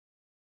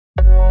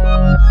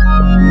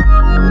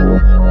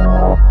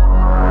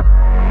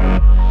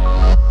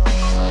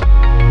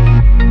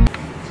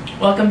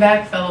Welcome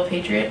back, fellow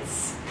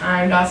Patriots.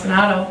 I'm Dawson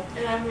Otto.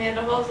 And I'm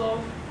Amanda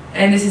Hosel.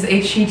 And this is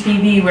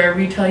HTTV, where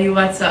we tell you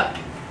what's up.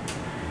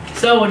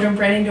 So we'll jump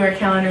right into our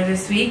calendar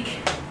this week.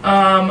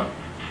 On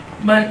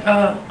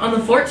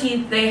the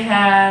 14th, they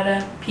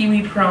had Pee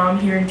Wee Prom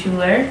here in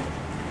Tulare.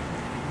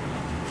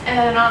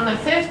 And on the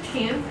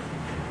 15th,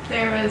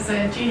 there was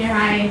a junior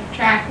high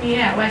track meet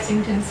at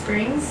Wessington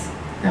Springs.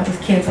 That was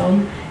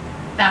canceled.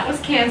 That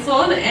was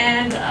canceled,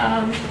 and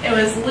it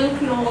was Luke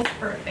Knoll's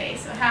birthday,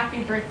 so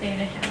happy birthday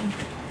to him.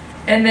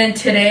 And then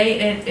today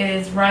it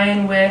is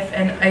Ryan Whiff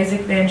and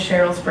Isaac Van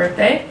Cheryl's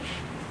birthday.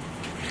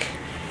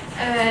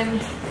 And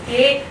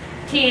the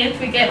 18th,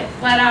 we get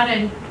let out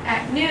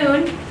at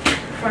noon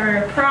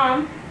for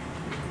prom.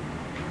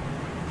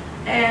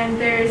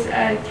 And there's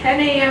a 10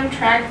 a.m.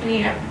 track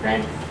meet at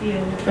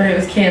Redfield. But it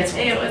was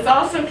canceled. It was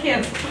also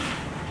canceled.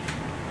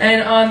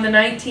 And on the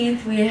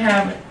 19th, we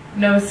have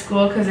no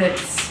school because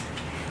it's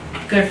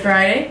Good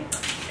Friday.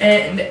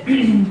 And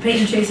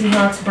Peyton Chasing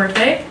Hawk's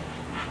birthday.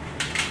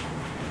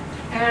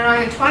 And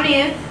on the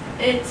 20th,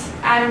 it's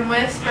Adam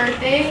Whiff's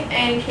birthday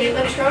and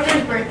Caitlin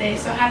Schroeder's birthday,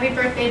 so happy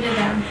birthday to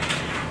them.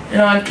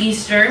 And on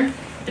Easter,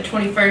 the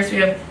 21st, we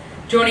have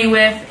Joni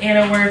Whiff,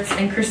 Anna Wirtz,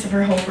 and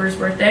Christopher Hofer's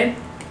birthday.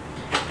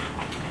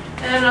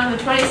 And on the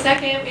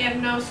 22nd, we have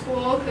no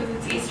school because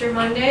it's Easter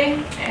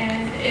Monday,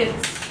 and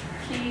it's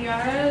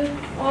Kiara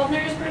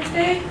Waldner's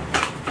birthday,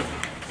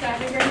 so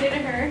happy birthday to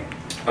her.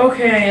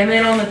 Okay, and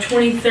then on the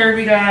 23rd,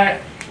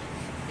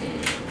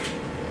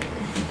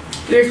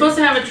 we were supposed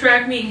to have a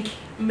track meet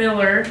in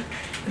Miller.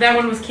 That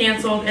one was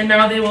canceled, and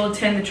now they will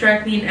attend the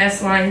track meet in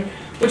S-Line,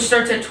 which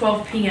starts at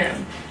 12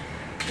 p.m.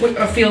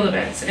 Field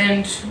events,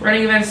 and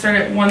running events start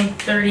at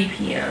 1:30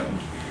 p.m.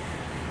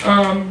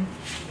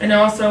 And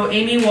also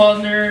Amy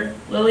Waldner,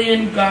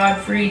 Lillian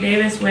Godfrey,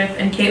 Davis Whiff,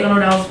 and Caitlin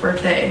Odell's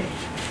birthday.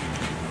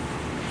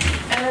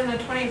 And then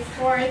the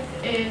 24th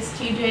is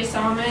TJ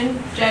Salmon,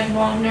 Jed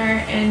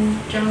Waldner, and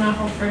Jonah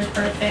Hofer's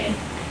birthday.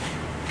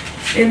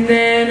 And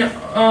then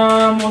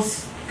we'll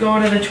go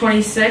to the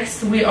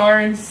 26th. We are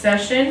in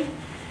session,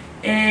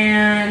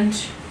 and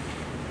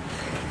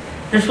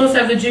they're supposed to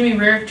have the Jimmy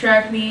Rarick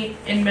track meet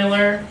in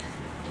Miller.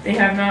 They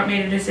have not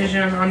made a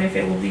decision on if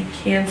it will be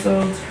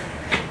canceled.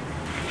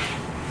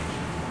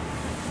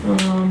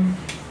 And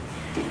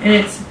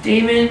it's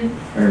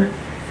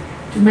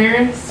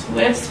Damaris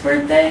Swift's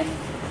birthday.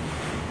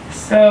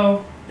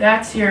 So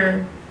that's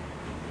your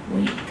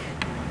week.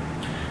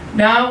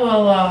 Now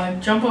we'll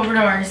jump over to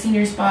our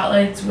senior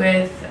spotlights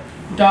with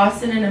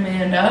Dawson and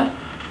Amanda.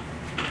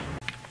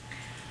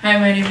 Hi,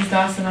 my name is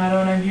Dawson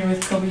Otto, and I'm here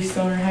with Kobe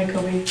Stoner. Hi,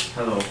 Kobe.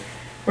 Hello.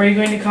 Where are you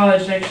going to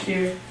college next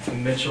year?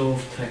 Mitchell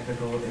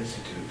Technical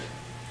Institute.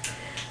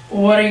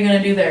 What are you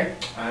going to do there?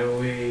 I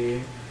will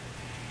be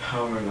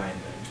power lineman.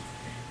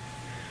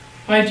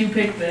 Why'd you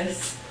pick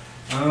this?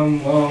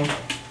 Well,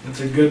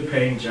 it's a good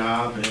paying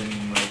job, and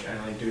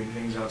I like doing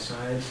things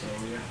outside, so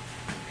yeah.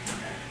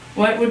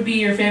 What would be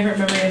your favorite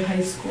memory of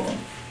high school?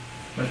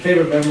 My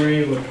favorite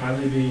memory would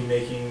probably be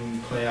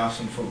making playoffs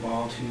in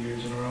football 2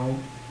 years in a row.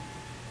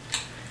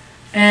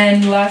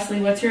 And lastly,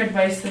 what's your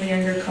advice to the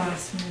younger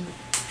classmen?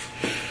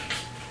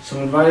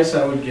 Some advice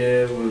I would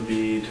give would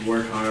be to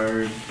work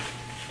hard,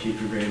 keep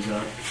your grades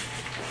up.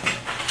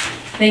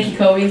 Thank you,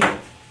 Kobe.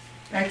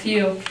 Back to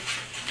you.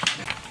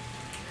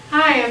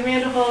 Hi, I'm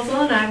Amanda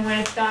Hosel, and I'm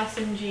with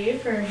Dawson G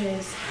for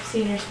his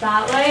senior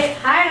spotlight.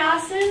 Hi,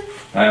 Dawson.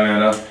 Hi,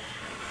 Amanda.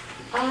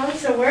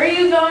 So where are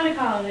you going to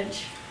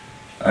college?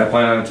 I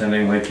plan on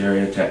attending Lake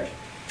Area Tech.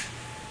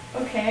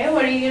 Okay,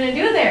 what are you going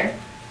to do there?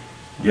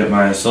 Get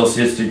my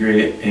associate's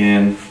degree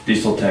in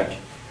diesel tech.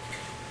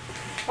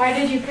 Why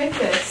did you pick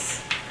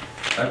this?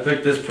 I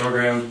picked this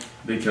program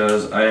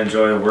because I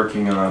enjoy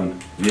working on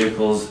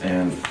vehicles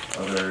and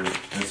other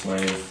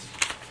miscellaneous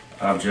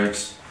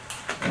objects,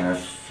 and I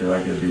feel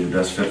like it would be the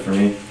best fit for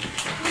me.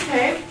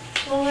 Okay,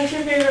 well, what's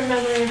your favorite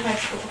memory of high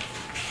school?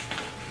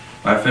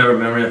 My favorite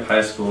memory of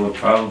high school would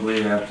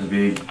probably have to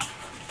be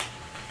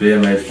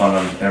being made fun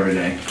of every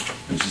day.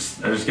 I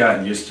just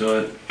gotten used to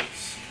it.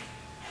 It's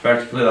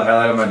practically the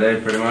highlight of my day,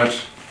 pretty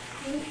much.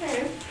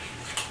 Okay.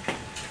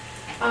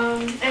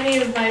 Any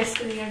advice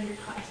to the younger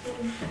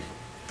classmen?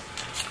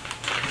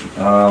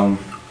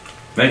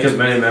 Make as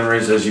many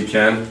memories as you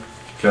can,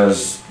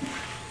 because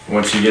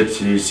once you get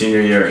to your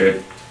senior year,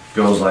 it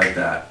goes like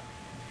that.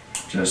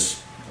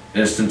 Just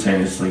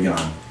instantaneously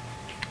gone.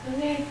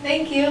 Okay,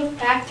 thank you.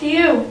 Back to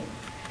you.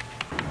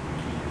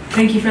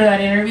 Thank you for that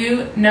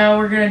interview. Now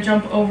we're going to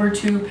jump over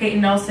to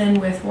Peyton Nelson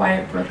with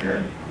Wyatt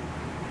Brooker.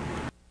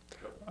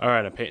 All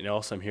right, I'm Peyton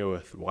Nelson. I'm here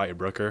with Wyatt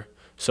Brooker.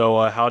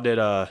 So how did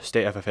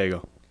State FFA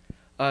go?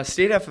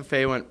 State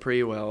FFA went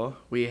pretty well.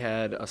 We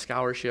had a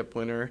scholarship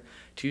winner,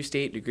 2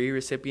 state degree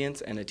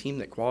recipients, and a team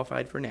that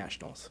qualified for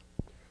nationals.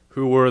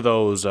 Who were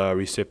those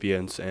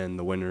recipients and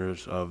the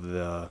winners of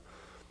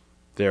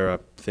their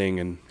thing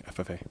in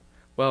FFA?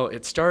 Well,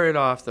 it started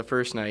off the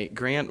first night.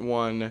 Grant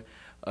won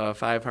a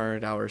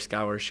 $500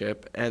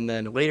 scholarship, and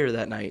then later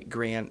that night,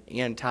 Grant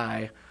and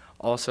Ty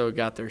also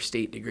got their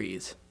state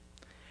degrees.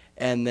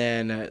 And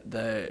then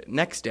the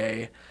next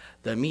day,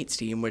 The meets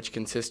team, which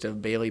consists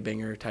of Bailey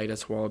Binger,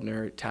 Titus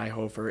Waldner, Ty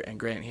Hofer, and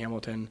Grant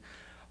Hamilton,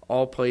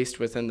 all placed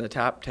within the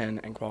top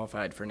 10 and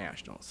qualified for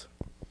nationals.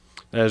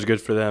 That is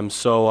good for them.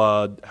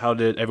 So how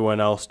did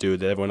everyone else do?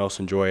 Did everyone else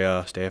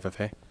enjoy State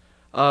FFA?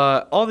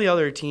 All the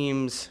other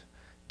teams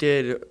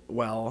did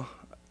well.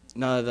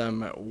 None of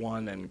them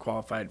won and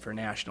qualified for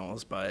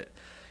nationals, but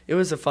it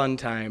was a fun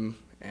time,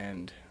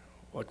 and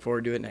look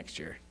forward to it next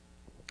year.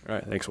 All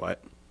right, thanks,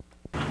 Wyatt.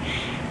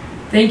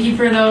 Thank you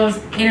for those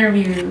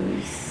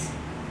interviews.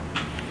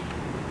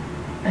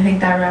 I think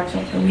that wraps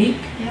up the week.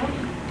 Yep.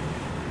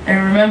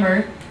 And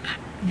remember,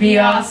 be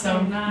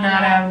awesome,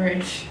 not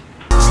average.